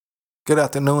Good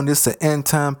afternoon. This is the End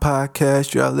Time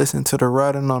Podcast. You are listening to The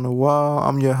Writing on the Wall.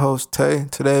 I'm your host, Tay.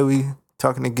 Today we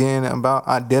talking again about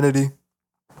identity.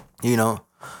 You know,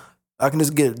 I can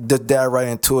just dive right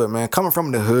into it, man. Coming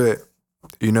from the hood,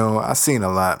 I seen a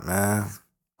lot, man.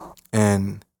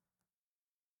 And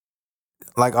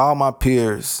like all my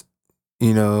peers,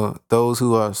 those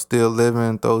who are still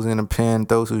living, those in the pen,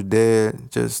 those who dead,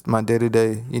 just my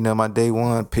day-to-day, my day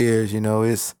one peers,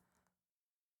 it's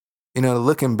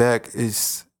looking back,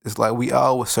 it's like we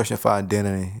all was searching for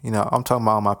identity. I'm talking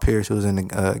about all my peers who was in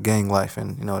the gang life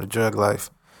and, the drug life.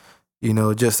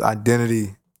 Just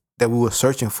identity that we were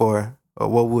searching for or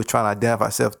what we were trying to identify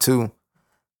ourselves to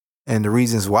and the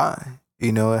reasons why.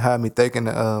 It had me thinking,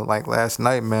 like last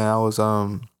night, man, I was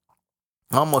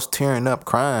almost tearing up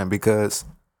crying because,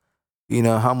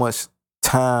 how much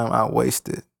time I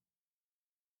wasted,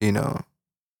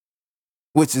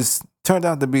 which is turned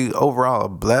out to be overall a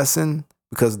blessing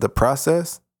because of the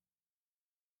process.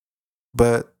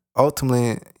 But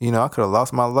ultimately, I could have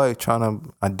lost my life trying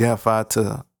to identify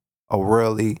to a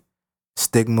worldly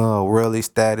stigma, a worldly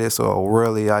status, or a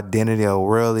worldly identity, or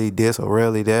worldly this, or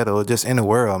worldly that, or just in the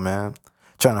world, man,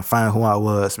 trying to find who I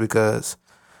was because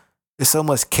there's so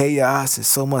much chaos and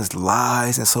so much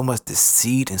lies and so much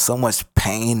deceit and so much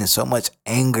pain and so much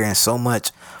anger and so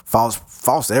much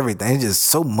false everything. It's just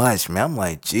so much, man. I'm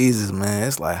like, Jesus, man.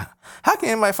 It's like, how can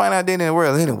anybody find identity in the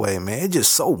world anyway, man? It's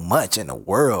just so much in the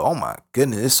world. Oh my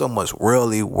goodness, there's so much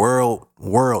worldly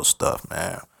world stuff,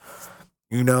 man.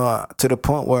 To the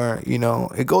point where,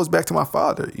 it goes back to my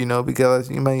father, because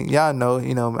y'all know,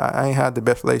 I ain't had the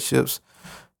best relationships,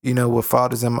 with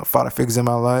father figures in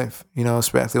my life,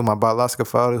 especially with my biological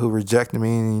father who rejected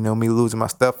me and, me losing my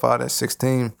stepfather at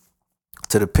 16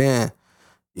 to the pen,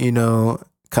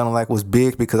 kind of like was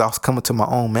big because I was coming to my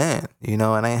own man, and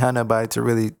I ain't had nobody to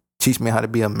really teach me how to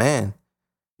be a man,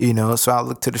 so I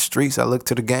looked to the streets, I looked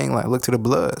to the gang life, I looked to the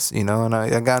Bloods, and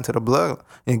I got into the blood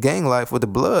and gang life with the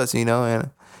Bloods,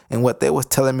 and what they was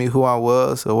telling me who I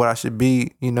was or what I should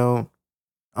be,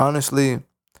 honestly,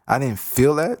 I didn't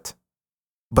feel that.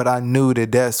 But I knew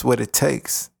that that's what it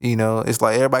takes. It's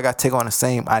like everybody got to take on the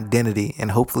same identity.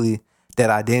 And hopefully that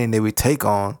identity that we take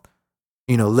on,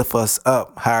 lift us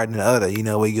up higher than the other.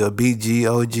 Where you're a BG,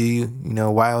 OG,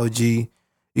 YOG,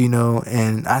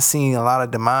 and I seen a lot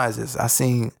of demises. I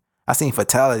seen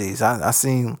fatalities.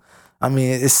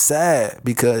 It's sad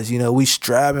because, we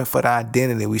striving for the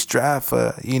identity. We strive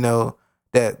for,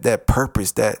 that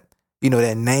purpose, that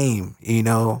name,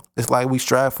 it's like we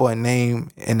strive for a name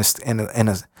and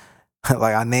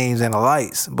like our names and the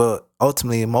lights, but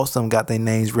ultimately most of them got their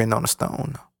names written on a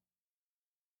stone,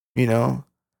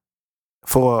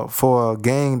 for a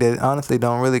gang that honestly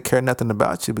don't really care nothing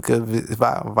about you, because if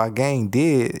our gang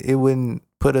did, it wouldn't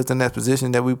put us in that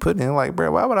position that we put in. Like,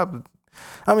 bro, why would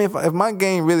if my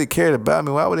gang really cared about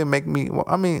me, why would it make me,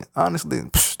 honestly,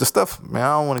 the stuff, man,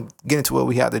 I don't want to get into what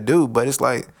we have to do, but it's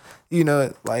like,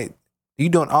 like, you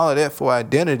doing all of that for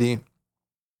identity,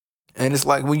 and it's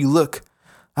like when you look,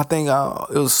 I think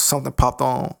it was something popped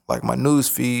on like my news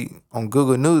feed on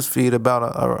Google News feed about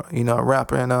a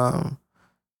rapper in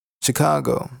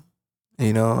Chicago,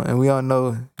 and we all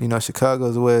know Chicago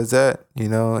is where it's at,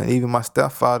 and even my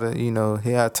stepfather, he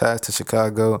had ties to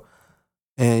Chicago,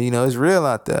 and it's real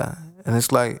out there, and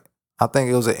it's like I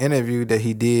think it was an interview that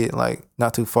he did like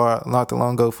not too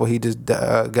long ago before he just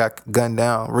got gunned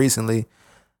down recently.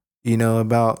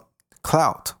 About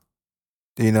clout,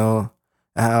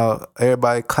 how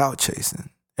everybody clout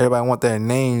chasing. Everybody want their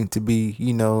name to be,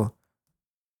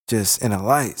 just in the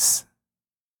lights,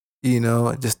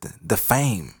 just the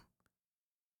fame.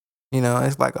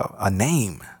 It's like a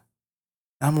name.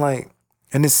 I'm like,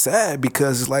 and it's sad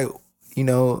because it's like, in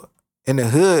the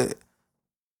hood,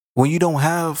 when you don't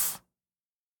have,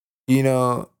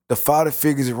 the father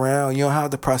figures around, you don't have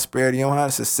the prosperity, you don't have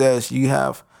the success, you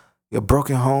have your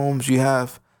broken homes, you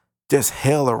have just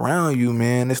hell around you,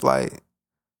 man. It's like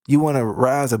you want to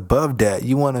rise above that.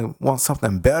 You want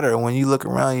something better. When you look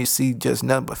around, you see just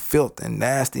nothing but filth and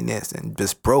nastiness and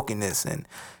just brokenness. And,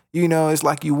 it's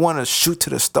like you want to shoot to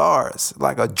the stars,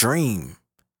 like a dream.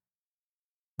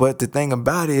 But the thing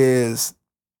about it is,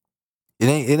 it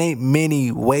ain't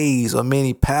many ways or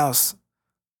many paths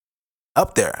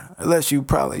up there, unless you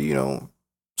probably,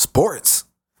 sports,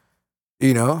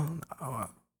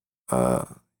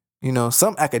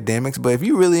 some academics, but if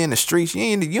you really in the streets, you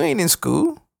ain't in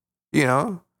school, in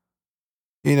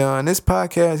this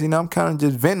podcast, I'm kind of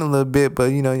just venting a little bit, but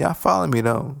y'all follow me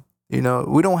though.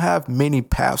 We don't have many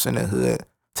paths in the hood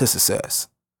to success.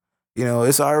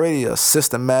 It's already a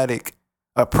systematic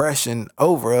oppression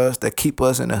over us that keep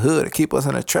us in the hood, that keep us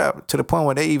in a trap, to the point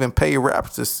where they even pay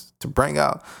rappers to bring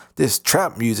out this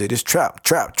trap music, this trap.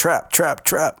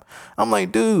 I'm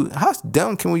like, dude, how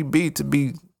dumb can we be to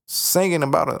be singing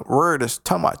about a word that's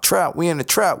talking about trap? We in the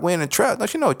trap.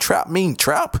 Don't you know trap mean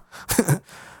trap?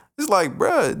 It's like,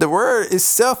 bruh, the word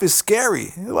itself is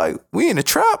scary. Like, we in the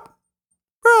trap?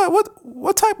 Bruh,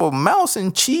 what type of mouse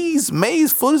and cheese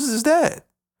maze footage is that?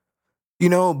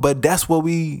 But that's what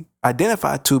we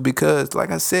identify to, because,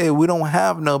 like I said, we don't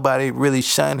have nobody really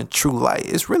shining true light.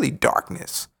 It's really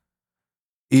darkness,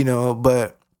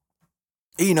 but,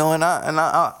 and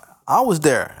I was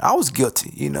there. I was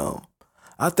guilty,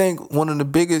 I think one of the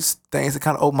biggest things that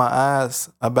kind of opened my eyes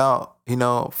about,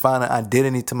 finding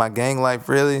identity to my gang life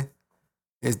really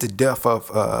is the death of,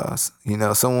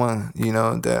 someone,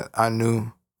 that I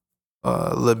knew,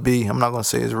 Lil B. I'm not going to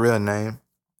say his real name.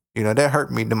 That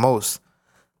hurt me the most.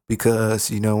 Because,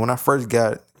 when I first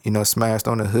got, smashed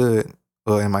on the hood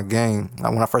or in my gang,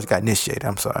 when I first got initiated,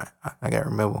 I'm sorry, I got to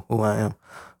remember who I am.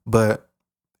 But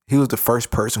he was the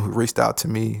first person who reached out to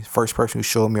me, first person who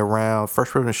showed me around,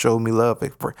 first person who showed me love.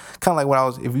 Kind of like when I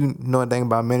was, if you know anything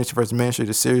about Ministry versus Ministry,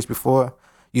 the series before,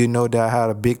 you know that I had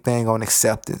a big thing on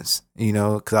acceptance,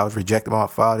 because I was rejected by my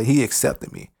father. He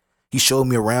accepted me. He showed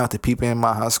me around to people in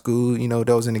my high school,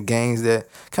 that was in the gangs, that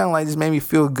kind of like just made me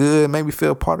feel good, made me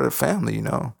feel part of the family,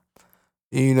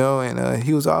 and he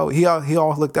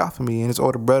always looked out for me, and his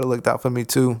older brother looked out for me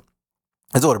too.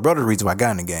 His older brother, the reason why I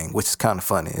got in the gang, which is kind of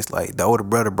funny. It's like the older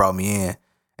brother brought me in,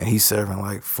 and he's serving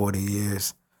like 40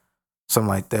 years, something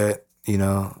like that.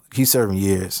 He's serving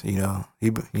years. And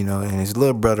his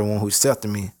little brother, one who accepted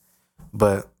me,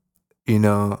 but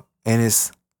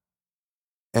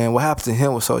and what happened to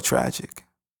him was so tragic.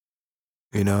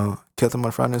 Killed him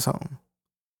in front of his home,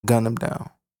 gunned him down,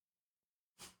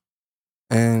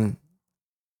 and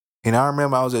I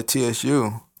remember I was at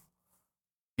TSU.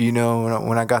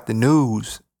 When I got the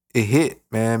news, it hit,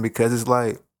 man, because it's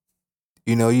like,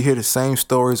 you hear the same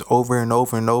stories over and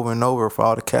over and over and over for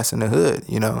all the cats in the hood,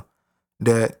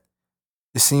 that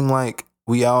it seemed like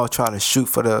we all try to shoot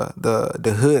for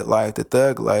the hood life, the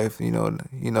thug life,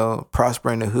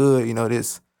 prosper in the hood,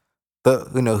 this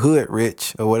hood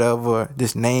rich or whatever,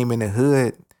 this name in the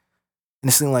hood. And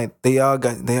it seemed like they all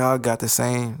got the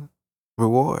same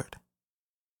reward.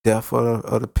 Death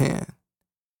of the pen.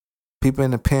 People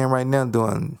in the pen right now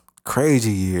doing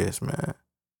crazy years, man.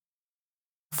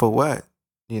 For what?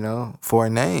 For a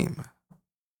name,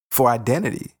 for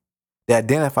identity. They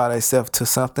identify themselves to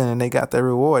something and they got their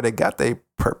reward. They got their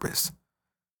purpose.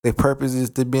 Their purpose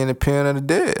is to be in the pen of the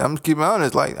dead. I'm just keeping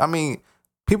honest.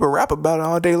 People rap about it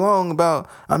all day long about,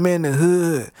 I'm in the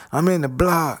hood, I'm in the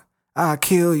block, I'll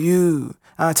kill you,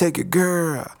 I'll take your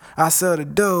girl, I sell the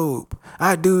dope,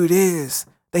 I do this.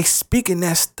 They speaking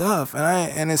that stuff,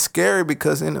 and it's scary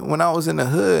because when I was in the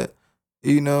hood,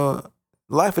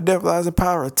 life or death lies in the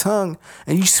power of tongue,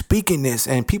 and you speaking this,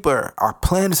 and people are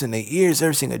playing this in their ears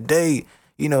every single day.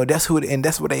 That's what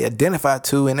they identify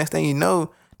to, and next thing you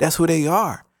know, that's who they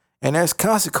are, and there's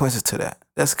consequences to that.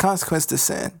 There's consequences to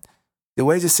sin. The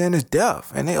wage of sin is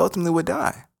death, and they ultimately would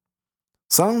die.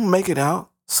 Some make it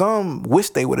out. Some wish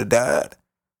they would have died,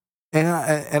 and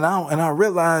I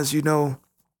realized,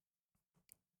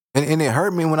 And it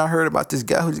hurt me when I heard about this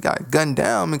guy who just got gunned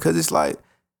down, because it's like,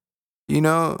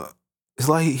 it's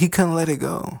like he couldn't let it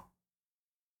go.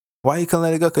 Why he couldn't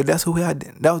let it go? Because that's who he had.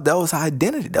 That was his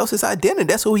identity. That was his identity.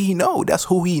 That's who he know. That's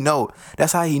who he know.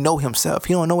 That's how he know himself.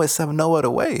 He don't know himself no other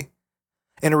way.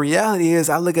 And the reality is,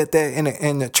 I look at that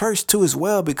in the church too as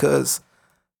well, because,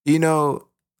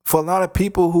 for a lot of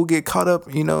people who get caught up,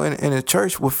 in the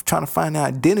church with trying to find their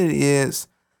identity, is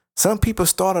some people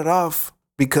started off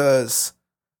because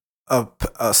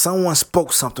someone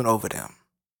spoke something over them.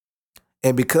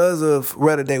 And because of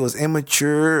whether they was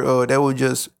immature or they were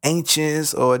just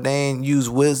ancients or they didn't use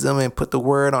wisdom and put the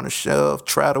word on the shelf,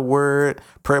 try the word,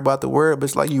 pray about the word, but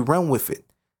it's like you run with it.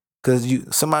 Because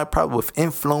somebody probably with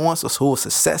influence or who was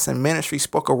success in ministry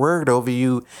spoke a word over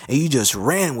you and you just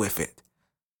ran with it.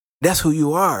 That's who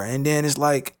you are. And then it's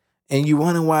like, and you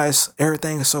wonder why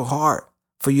everything is so hard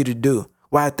for you to do.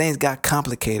 Why things got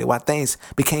complicated. Why things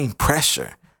became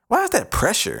pressure. Why is that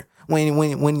pressure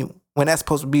when that's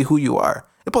supposed to be who you are?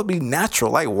 It's supposed to be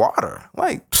natural, like water.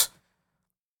 You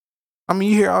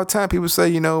hear all the time people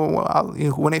say,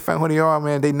 when they find who they are,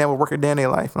 man, they never work a day in their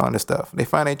life and all this stuff. They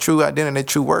find their true identity, their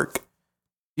true work,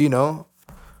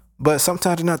 But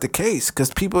sometimes it's not the case,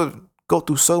 because people go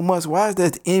through so much. Why is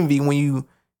that envy when you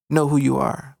know who you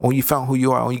are, when you found who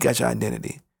you are, when you got your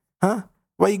identity? Huh?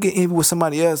 Why you get envy with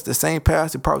somebody else, the same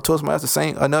pastor, probably told somebody else the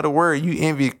same, another word, you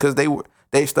envy because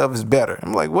They stuff is better.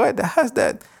 I'm like, what? How's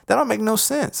that? That don't make no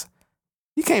sense.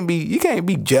 You can't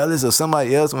be jealous of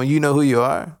somebody else when you know who you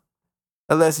are.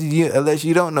 Unless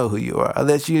you don't know who you are.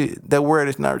 Unless that word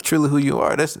is not truly who you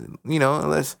are. That's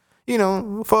unless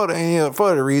for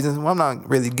the reasons. I'm not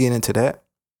really getting into that.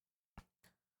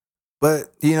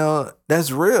 But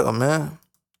that's real, man.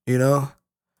 Because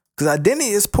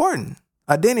identity is important.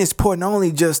 Identity is important not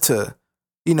only just to,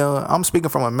 I'm speaking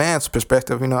from a man's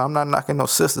perspective. I'm not knocking no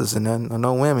sisters and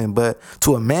no women, but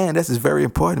to a man, this is very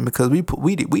important because we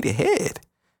the head.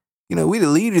 We the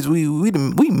leaders. We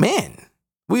men.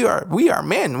 We are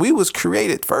men. We was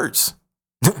created first.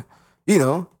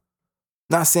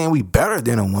 Not saying we better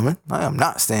than a woman. I am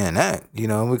not saying that.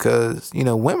 Because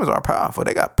women are powerful.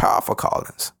 They got powerful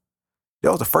callings. They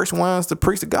was the first ones to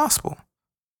preach the gospel.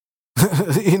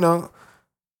 They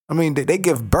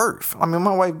give birth.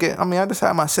 My wife I just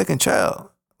had my second child.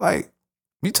 Like,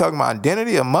 you talking about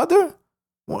identity, a mother?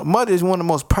 Mother is one of the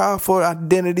most powerful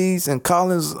identities and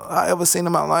callings I ever seen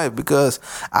in my life because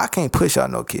I can't push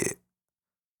out no kid.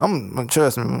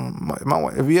 Trust me, my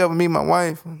wife. If you ever meet my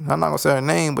wife, I'm not gonna say her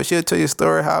name, but she'll tell you a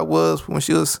story how it was when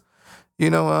she was,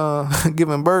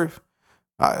 giving birth.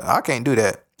 I can't do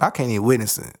that. I can't even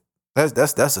witness it.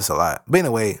 That's just a lot. But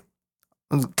anyway,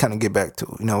 let's kind of get back to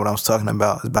what I was talking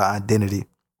about. It's about identity.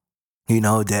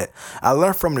 That I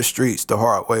learned from the streets the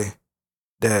hard way.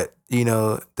 That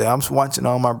that I'm watching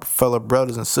all my fellow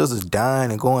brothers and sisters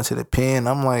dying and going to the pen.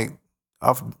 I'm like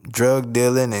off drug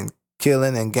dealing and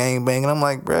killing and gang banging. I'm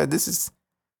like, bro, if this is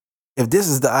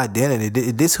the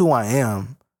identity, this is who I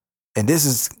am, and this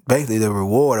is basically the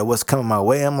reward of what's coming my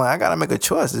way. I'm like, I gotta make a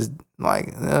choice. It's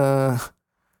like,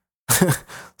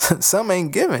 some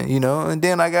ain't given, And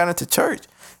then I got into church,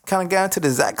 kind of got into the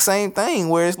exact same thing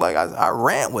where it's like I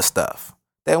ran with stuff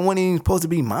that wasn't even supposed to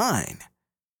be mine.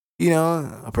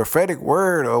 A prophetic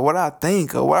word or what I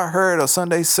think or what I heard of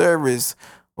Sunday service.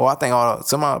 Or I think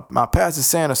some of my pastor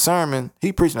saying a sermon,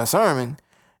 he preaching a sermon,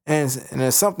 and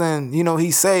there's something, he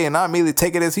say, and I immediately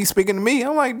take it as he's speaking to me.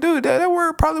 I'm like, dude, that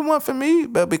word probably wasn't for me.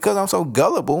 But because I'm so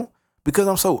gullible, because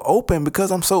I'm so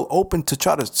open to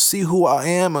try to see who I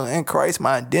am in Christ,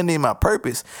 my identity, my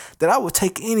purpose, that I would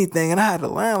take anything. And I had to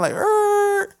learn like,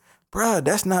 bro,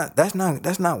 that's not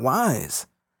wise.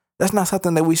 That's not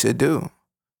something that we should do.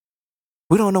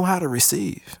 We don't know how to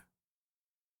receive.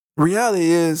 Reality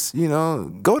is,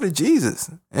 go to Jesus.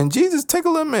 And Jesus take a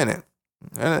little minute.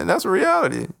 And that's a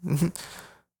reality.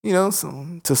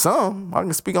 To some, I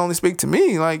can only speak to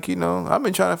me. Like, I've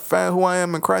been trying to find who I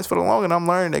am in Christ for the long, and I'm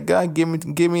learning that God give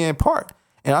me in part.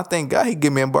 And I thank God he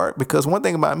give me in part because one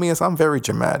thing about me is I'm very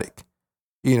dramatic.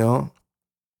 And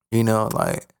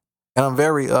I'm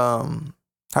very, how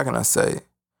can I say?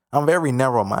 I'm very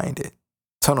narrow-minded,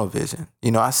 tunnel vision.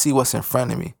 I see what's in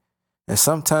front of me. And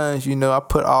sometimes, I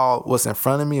put all what's in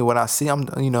front of me, what I see, I'm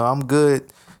good,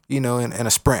 in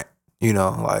a sprint,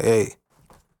 like, hey.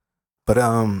 But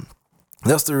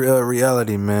that's the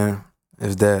reality, man,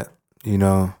 is that,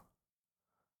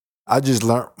 I just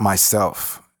learned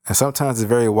myself. And sometimes it's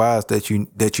very wise that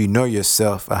you know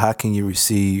yourself, or how can you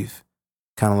receive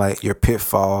kind of like your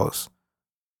pitfalls,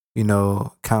 kind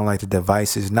of like the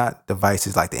devices, not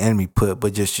devices like the enemy put,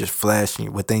 but just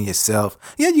flashing within yourself.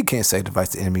 Yeah, you can't say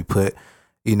device the enemy put,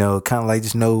 kind of like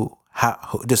just know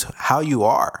how you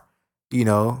are,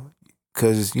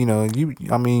 because,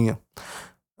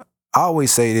 I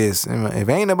always say this, if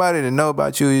ain't nobody to know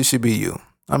about you, it should be you.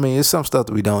 It's some stuff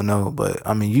that we don't know, but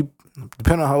you,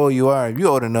 depending on how old you are, if you're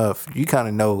old enough, you kind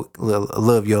of know a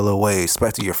little of your little ways,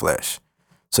 especially your flesh.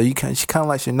 So you kind of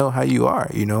like should know how you are,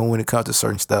 when it comes to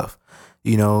certain stuff,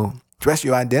 especially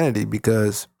your identity,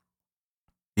 because,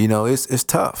 it's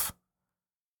tough,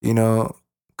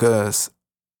 because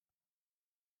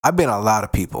I've been a lot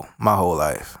of people my whole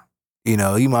life. You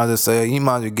might as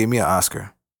well give me an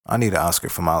Oscar. I need an Oscar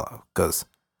for my life because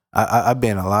I've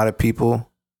been a lot of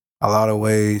people, a lot of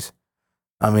ways.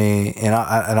 And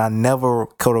I never,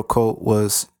 quote unquote,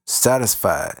 was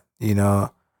satisfied.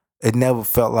 It never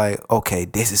felt like, okay,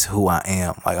 this is who I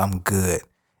am. Like, I'm good.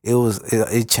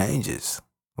 It changes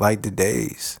like the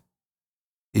days,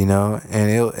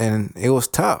 and it was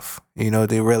tough,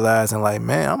 they realizing like,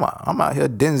 man, I'm out here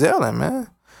Denzeling, man,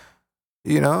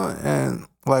 and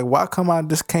like, why come I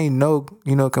just can't know,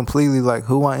 completely like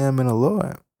who I am in the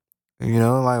Lord,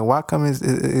 like, why come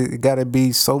it gotta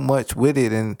be so much with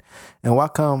it, and why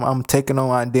come I'm taking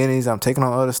on identities, I'm taking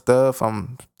on other stuff,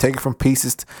 I'm taking from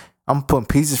pieces. I'm putting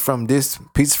pieces from this,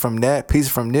 pieces from that,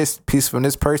 pieces from this, pieces from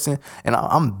this person, and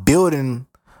I'm building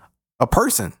a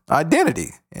person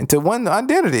identity into one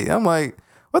identity. I'm like,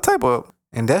 what type of?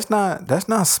 And that's not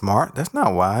smart. That's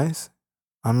not wise.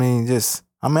 I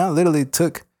literally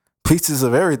took pieces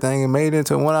of everything and made it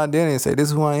into one identity and say, this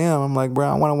is who I am. I'm like, bro,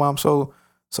 I wonder why I'm so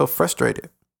frustrated.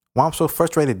 Why I'm so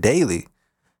frustrated daily.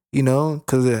 You know,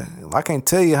 because I can't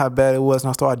tell you how bad it was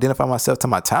when I started identifying myself to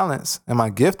my talents and my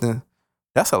gifting.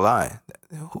 That's a lie.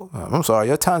 I'm sorry.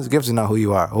 Your talents and gifts are not who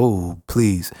you are. Oh,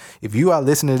 please. If you are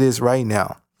listening to this right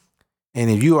now, and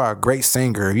if you are a great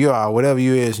singer, if you are whatever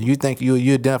you is, and you think you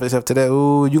identify yourself to that,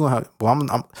 oh, you're going to have, well, I'm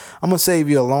going to save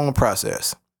you a long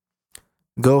process.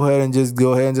 Go ahead and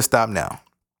just stop now.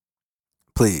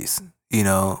 Please. You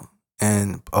know,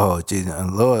 and, oh, Jesus,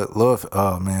 and Lord,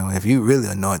 oh, man, if you really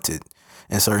anointed,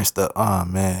 and certain stuff. Oh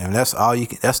man, and that's all you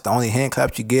can, that's the only hand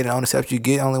claps you get, and only steps you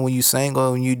get, only when you sing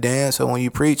or when you dance or when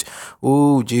you preach.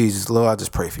 Ooh, Jesus, Lord, I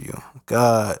just pray for you.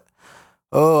 God.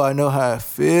 Oh, I know how I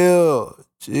feel.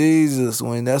 Jesus,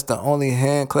 when that's the only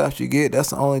hand claps you get,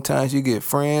 that's the only times you get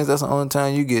friends, that's the only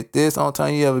time you get this, the only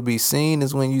time you ever be seen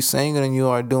is when you singing and you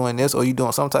are doing this or you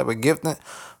doing some type of gifting.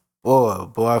 Boy,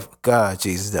 God,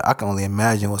 Jesus, I can only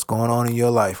imagine what's going on in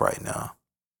your life right now.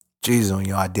 Jesus, on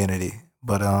your identity.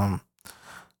 But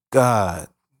God,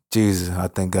 Jesus, I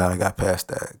thank God I got past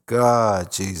that.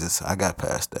 God, Jesus, I got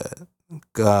past that.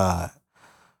 God.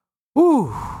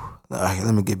 Whew. All right,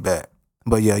 let me get back.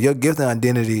 But yeah, your gift and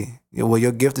identity,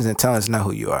 your gift and talent is not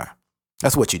who you are.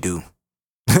 That's what you do.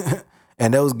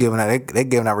 And those giving out, they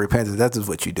giving out repentance. That's just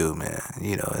what you do, man.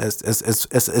 You know,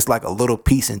 it's like a little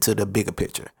piece into the bigger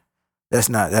picture. That's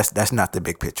not the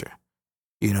big picture.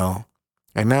 You know,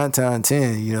 and 9 times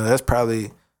 10, you know, that's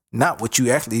probably not what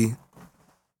you actually.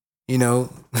 You know,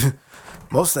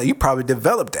 most of you probably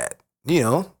developed that. You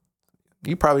know,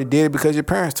 you probably did it because your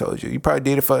parents told you. You probably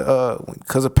did it for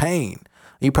because of pain.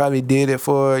 You probably did it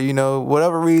for, you know,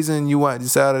 whatever reason you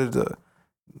decided to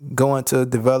go into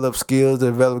develop skills,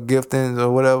 develop giftings or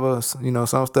whatever. You know,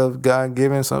 some stuff God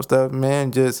given, some stuff,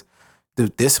 man, just through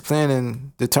discipline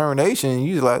and determination.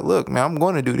 You like, look, man, I'm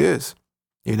going to do this.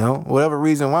 You know, whatever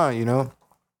reason why, you know.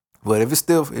 But if it's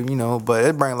still, you know, but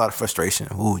it brings a lot of frustration.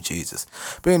 Ooh, Jesus.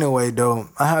 But anyway, though,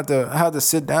 I had to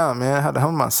sit down, man. I had to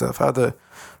humble myself. I had to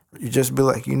just be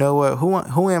like, you know what? Who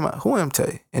am I? Who am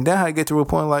I? And then I had to get to a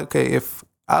point like, okay, if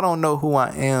I don't know who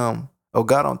I am, or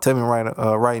God don't tell me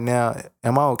right now,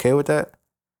 am I okay with that?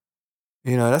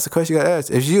 You know, that's the question you got to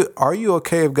ask. Are you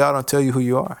okay if God don't tell you who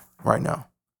you are right now?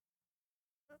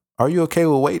 Are you okay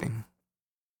with waiting?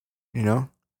 You know?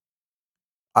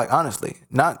 Like, honestly,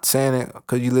 not saying it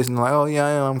because you listen like, oh, yeah, I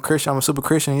am. I'm Christian. I'm a super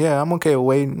Christian. Yeah, I'm okay with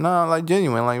waiting. No, like,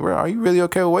 genuine. Like, bro, are you really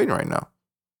okay with waiting right now?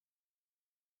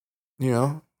 You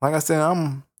know, like I said,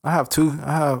 I have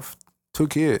two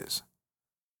kids.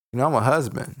 You know, I'm a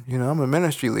husband. You know, I'm a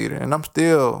ministry leader, and I'm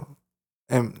still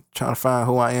trying to find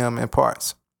who I am in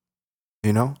parts.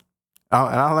 You know,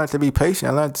 and I learned to be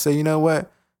patient. I learned to say, you know what,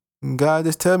 God,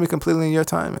 just tell me completely in your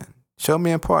timing. Show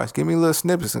me in parts. Give me little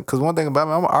snippets. Because one thing about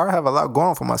me, I have a lot going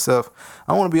on for myself.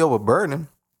 I don't want to be overburdened.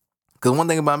 Because one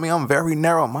thing about me, I'm very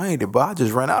narrow-minded, but I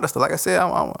just run out of stuff. Like I said,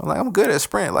 I'm good at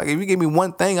sprint. Like, if you give me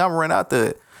one thing, I'm run out to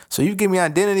it. So you give me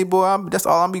identity, boy, that's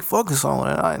all I'm be focused on.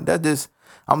 And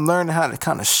I'm learning how to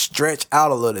kind of stretch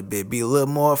out a little bit, be a little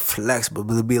more flexible,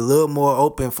 be a little more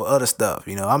open for other stuff.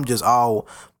 You know, I'm just all,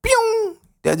 pew!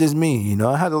 That's just me. You know,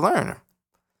 I had to learn.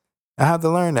 I had to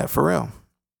learn that for real.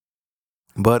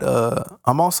 But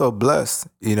I'm also blessed,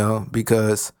 you know,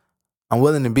 because I'm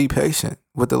willing to be patient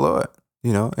with the Lord,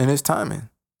 you know, in His timing.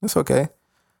 It's okay.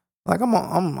 Like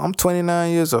I'm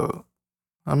 29 years old.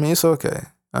 I mean, it's okay.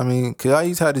 I mean, cause I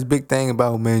used to have this big thing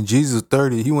about, man, Jesus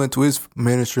 30. He went to his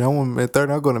ministry. I want at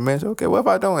 30. I'll go to ministry. Okay, what if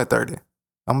I don't at 30?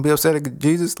 I'm gonna be upset at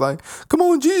Jesus. Like, come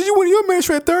on, Jesus, you went to your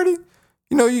ministry at 30.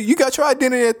 You know, you got your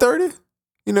identity at 30.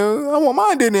 You know, I want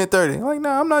my identity at 30. Like,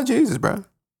 nah, I'm not Jesus, bro.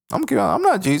 I'm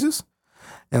not Jesus.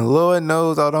 And Lord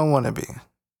knows I don't want to be.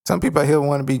 Some people out here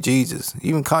want to be Jesus.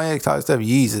 Even Kanye calls himself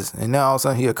Jesus. And now all of a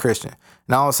sudden he a Christian.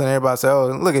 Now all of a sudden everybody say, oh,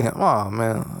 look at him. Oh,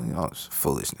 man, you know, it's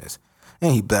foolishness.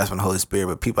 And he blaspheming the Holy Spirit,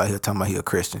 but people out here talking about he a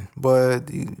Christian. But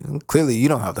clearly you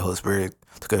don't have the Holy Spirit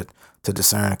to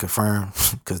discern and confirm.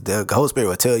 Because the Holy Spirit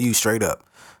will tell you straight up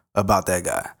about that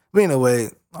guy. But anyway,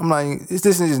 I'm like,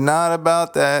 this is not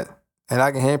about that. And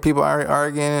I can hear people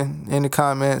arguing in the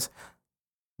comments.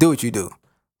 Do what you do.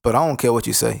 But I don't care what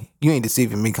you say. You ain't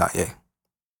deceiving me, Kanye.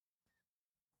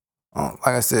 Like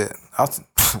I said,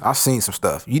 I've seen some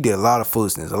stuff. You did a lot of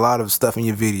foolishness, a lot of stuff in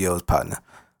your videos, partner.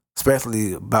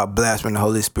 Especially about blaspheming the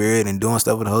Holy Spirit and doing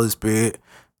stuff with the Holy Spirit.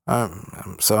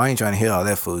 So I ain't trying to hear all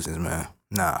that foolishness, man.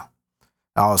 Nah.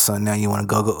 All of a sudden now you want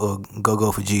to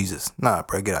go for Jesus. Nah,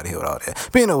 bro, get out of here with all that.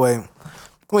 But anyway,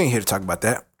 we ain't here to talk about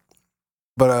that.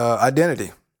 But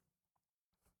identity,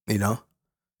 you know,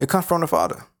 it comes from the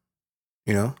Father.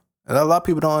 You know, And a lot of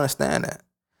people don't understand that.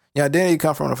 Your identity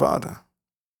comes from the Father.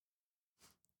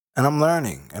 And I'm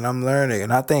learning,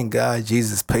 and I thank God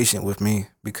Jesus is patient with me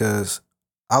because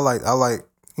I like,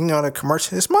 the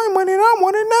commercial. It's my money and I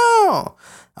want it now.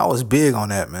 I was big on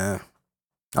that, man.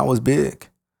 I was big,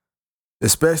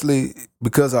 especially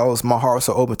because my heart was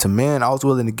so open to men. I was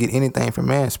willing to get anything from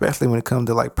men, especially when it comes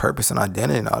to like purpose and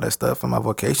identity and all that stuff, and my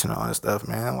vocation and all that stuff,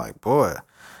 man. Like, boy,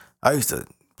 I used to,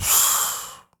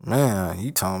 man,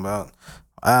 you talking about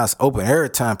eyes open every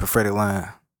time prophetic line,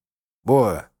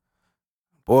 boy.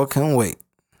 Boy, can't wait.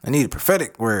 I need a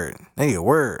prophetic word. I need a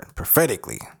word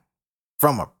prophetically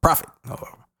from a prophet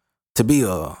to be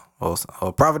a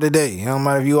prophet today. It don't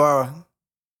matter if you are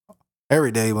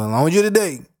every day, but as long as you're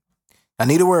today, I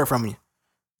need a word from you.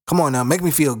 Come on now, make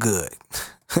me feel good.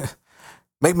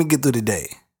 Make me get through the day.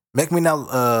 Make me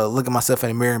not look at myself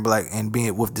in the mirror and be like, and be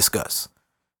with disgust.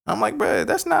 I'm like, bro,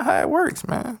 that's not how it works,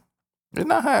 man. It's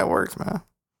not how it works, man.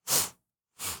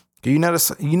 You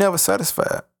never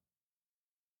satisfied.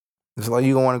 It's like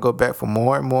you want to go back for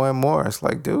more and more and more. It's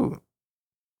like, dude,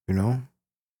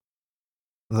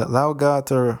 allow God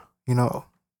to,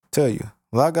 tell you.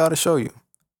 Allow God to show you.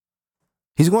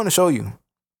 He's going to show you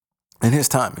in His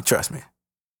time, and trust me.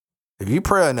 If you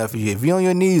pray enough, if you're on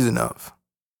your knees enough,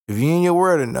 if you're in your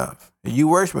word enough, if you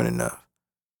worshiping enough,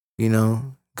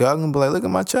 God gonna be like, look at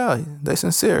my child. They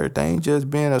sincere. They ain't just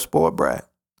being a spoiled brat.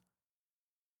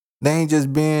 They ain't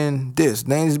just being this.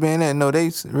 They ain't just being that. No, they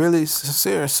really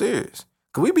sincere and serious.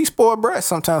 Because we be spoiled brats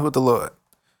sometimes with the Lord.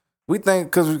 We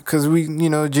think because we,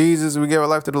 Jesus, we give our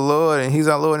life to the Lord and He's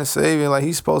our Lord and Savior. Like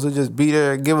He's supposed to just be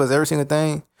there and give us every single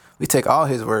thing. We take all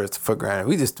His words for granted.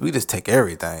 We just take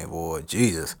everything, boy.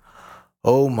 Jesus.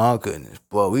 Oh my goodness.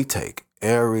 Boy, we take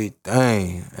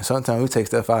everything. And sometimes we take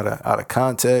stuff out of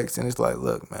context. And it's like,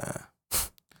 look, man.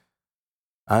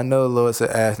 I know the Lord said,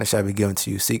 ask and it shall be given to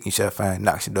you. Seek and you shall find.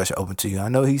 Knock and the door shall open to you. I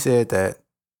know He said that.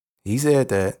 He said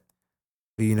that.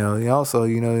 But, He also,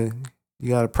 you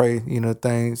got to pray,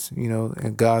 things,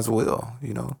 in God's will,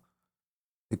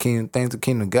 the kingdom, things of the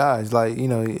kingdom of God. It's like,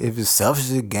 if it's selfish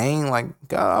gain, like,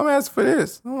 God, I'm asking for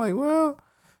this. I'm like, well,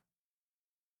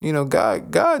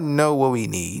 God know what we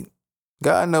need.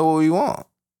 God know what we want.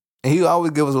 And He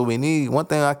always give us what we need. One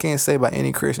thing I can't say about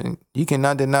any Christian, you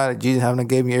cannot deny that Jesus haven't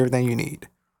gave you everything you need.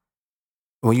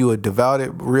 When you a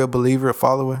devoted, real believer, a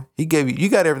follower, He gave you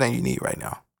got everything you need right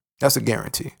now. That's a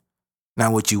guarantee.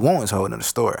 Now, what you want is a whole nother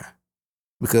story.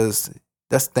 Because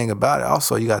that's the thing about it.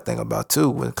 Also, you got to think about, too,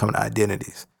 when it comes to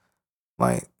identities.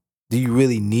 Like, do you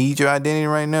really need your identity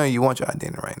right now or you want your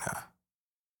identity right now?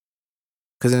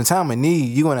 Because in the time of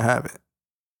need, you're going to have it.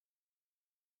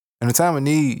 In the time of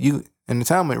need, in the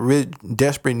time of real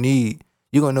desperate need,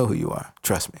 you're going to know who you are.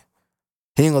 Trust me.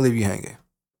 He ain't going to leave you hanging.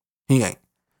 He ain't.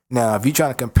 Now, if you're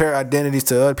trying to compare identities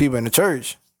to other people in the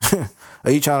church,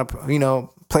 or you trying to,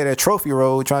 play that trophy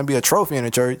role, trying to be a trophy in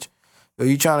the church, or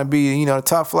you trying to be, the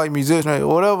top flight musician,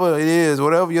 whatever it is,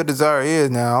 whatever your desire is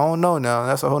now, I don't know now.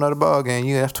 That's a whole nother ball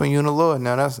game. That's between you and the Lord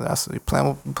now. That's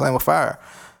playing with fire.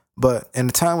 But in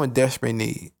the time of desperate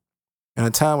need, in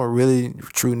a time of really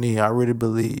true need, I really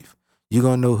believe you're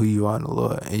going to know who you are in the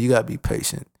Lord, and you got to be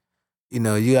patient. You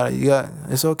got,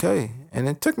 it's okay. And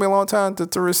it took me a long time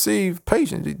to receive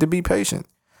patience, to be patient.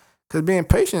 Because being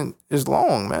patient is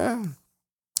long, man.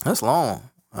 That's long.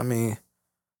 I mean,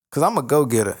 because I'm a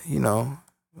go-getter,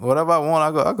 Whatever I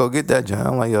want, I go get that, John.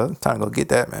 I'm like, yo, it's time to go get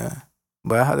that, man.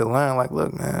 But I had to learn, like,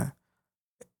 look, man,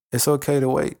 it's okay to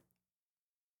wait.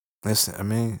 Listen, I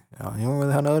mean, you don't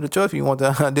really have no other choice if you want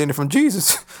that identity from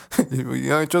Jesus.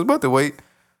 You ain't choice but to wait.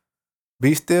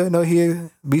 Be still, know He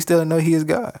is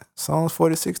God. Psalms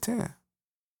 46:10.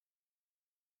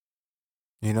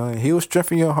 And He will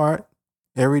strengthen your heart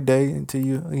every day until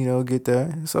you, get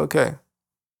there. It's okay.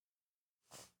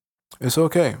 It's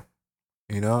okay.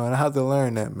 And I have to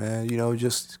learn that, man.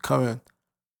 Just coming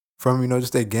from,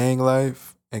 just that gang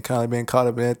life and kind of being caught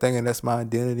up in that thing, and that's my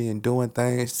identity, and doing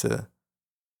things to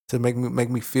make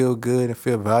me feel good and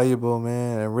feel valuable,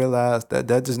 man, and realize that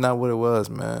that's just not what it was,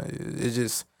 man. It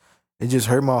just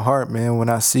hurt my heart, man, when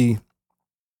I see,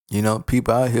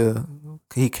 people out here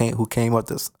who came up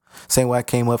the same way I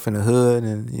came up in the hood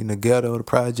and in the ghetto, the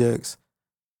projects,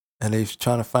 and they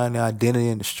trying to find their identity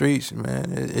in the streets,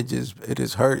 man. It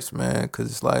just hurts, man,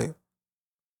 because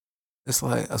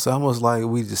it's almost like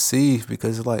we deceived,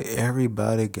 because it's like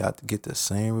everybody got to get the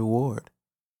same reward,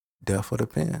 death for the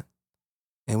pen,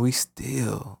 and we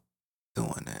still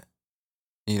doing that,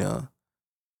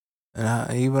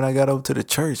 And even when I got over to the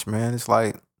church, man, it's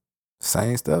like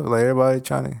same stuff. Like everybody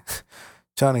trying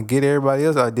to get everybody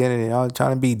else's identity. I was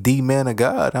trying to be the man of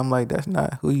God. I'm like, that's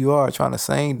not who you are. Trying to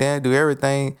sing, dance, do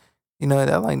everything, You know,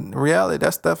 that like reality,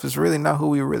 that stuff is really not who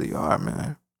we really are,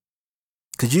 man.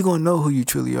 Cause you're gonna know who you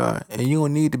truly are. And you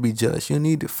don't need to be judged. You don't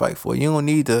need to fight for it. You don't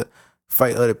need to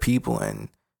fight other people and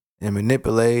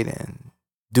manipulate and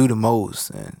do the most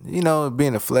and, you know, be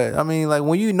in the flesh. I mean, like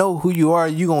when you know who you are,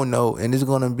 you gonna know, and it's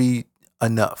gonna be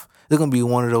enough. It's gonna be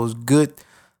one of those good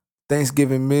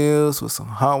Thanksgiving meals with some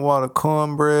hot water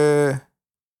cornbread,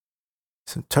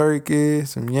 some turkey,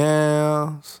 some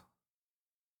yams.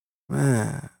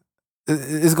 Man,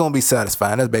 it's gonna be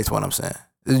satisfying. That's basically what I'm saying.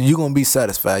 You're gonna be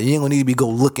satisfied. You ain't gonna need to be go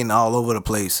looking all over the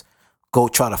place, go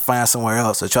try to find somewhere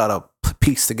else or try to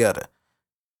piece together,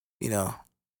 you know.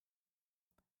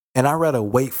 And I'd rather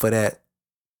wait for that,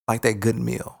 like that good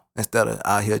meal, instead of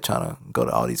out here trying to go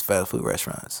to all these fast food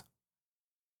restaurants.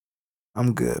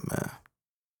 I'm good, man.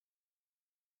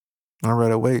 I'd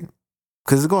rather wait.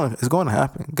 Because it's going to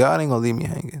happen. God ain't going to leave me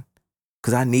hanging.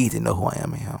 Because I need to know who I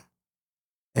am in Him.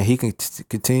 And He can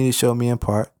continue to show me in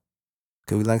part.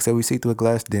 Because like I said, we see through a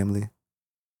glass dimly.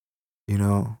 You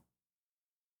know.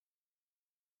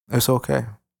 It's okay.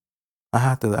 I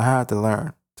had to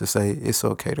learn to say it's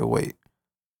okay to wait.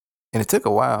 And it took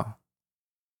a while.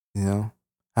 You know.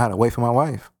 I had to wait for my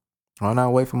wife. I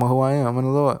not wait for who I am in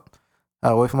the Lord. I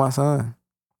had to wait for my son.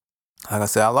 Like I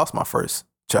said, I lost my first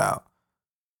child.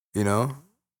 You know.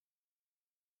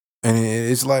 And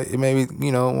it's like, it made me,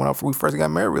 you know, when we first got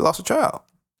married, we lost a child.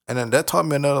 And then that taught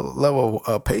me another level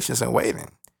of patience and waiting.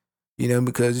 You know,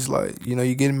 because it's like, you know,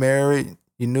 you get married,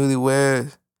 you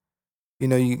newlyweds, you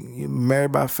know, you're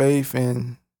married by faith,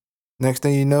 and next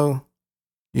thing you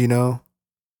know,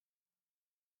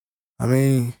 I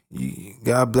mean,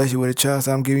 God bless you with a child,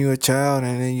 so I'm giving you a child,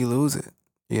 and then you lose it.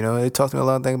 You know, it taught me a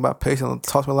lot of things about patience. It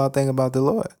taught me a lot of things about the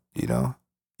Lord, you know,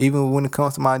 even when it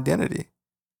comes to my identity,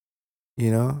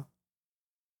 you know.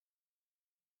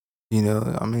 You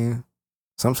know, I mean,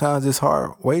 sometimes it's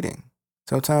hard waiting.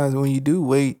 Sometimes when you do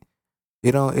wait,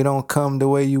 it don't come the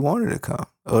way you want it to come,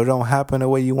 or it don't happen the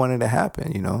way you want it to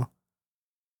happen, you know.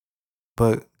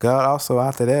 But God also,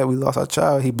 after that, we lost our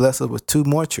child. He blessed us with 2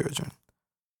 more children,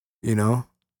 you know.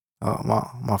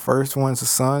 My first one's a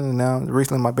son, and now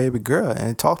recently my baby girl. And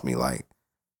it taught me, like,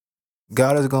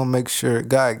 God is going to make sure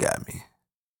God got me,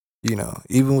 you know,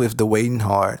 even with the waiting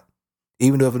hard.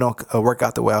 Even though if it don't work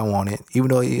out the way I want it, even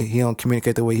though he don't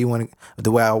communicate the way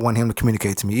the way I want him to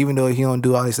communicate to me, even though he don't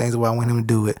do all these things the way I want him to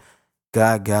do it,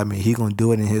 God got me. He gonna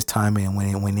do it in His time, and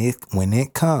when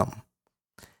it come,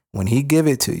 when He give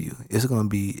it to you, it's gonna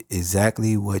be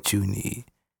exactly what you need.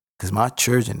 Cause my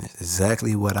children is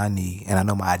exactly what I need, and I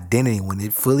know my identity when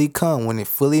it fully come, when it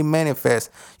fully manifests,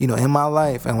 you know, in my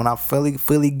life, and when I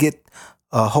fully get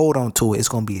a hold on to it, it's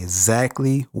gonna be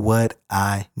exactly what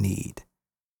I need.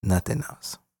 Nothing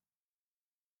else.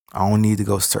 I don't need to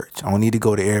go search. I don't need to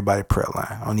go to everybody prayer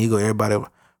line. I don't need to go to everybody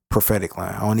prophetic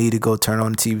line. I don't need to go turn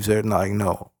on the TV set. Like,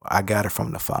 no, I got it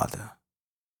from the Father.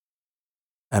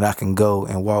 And I can go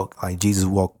and walk like Jesus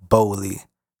walked boldly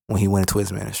when He went into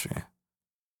His ministry.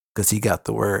 Because He got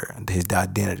the word, His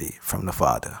identity from the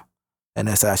Father. And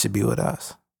that's how it should be with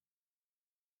us.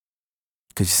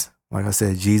 Because, like I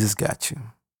said, Jesus got you.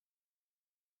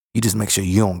 You just make sure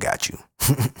you don't got you.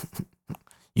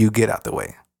 You get out the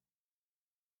way.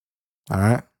 All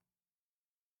right?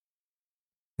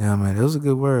 Yeah, man, it was a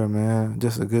good word, man.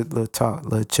 Just a good little talk,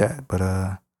 little chat. But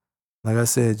like I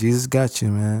said, Jesus got you,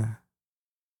 man.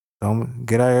 Don't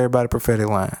get out of everybody's prophetic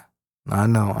line. I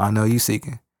know you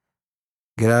seeking.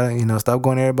 Get out of, you know, stop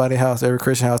going to everybody's house, every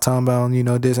Christian house, talking about, you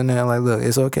know, this and that. Like, look,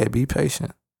 it's okay. Be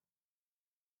patient.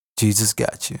 Jesus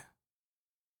got you.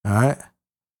 All right?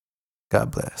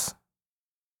 God bless.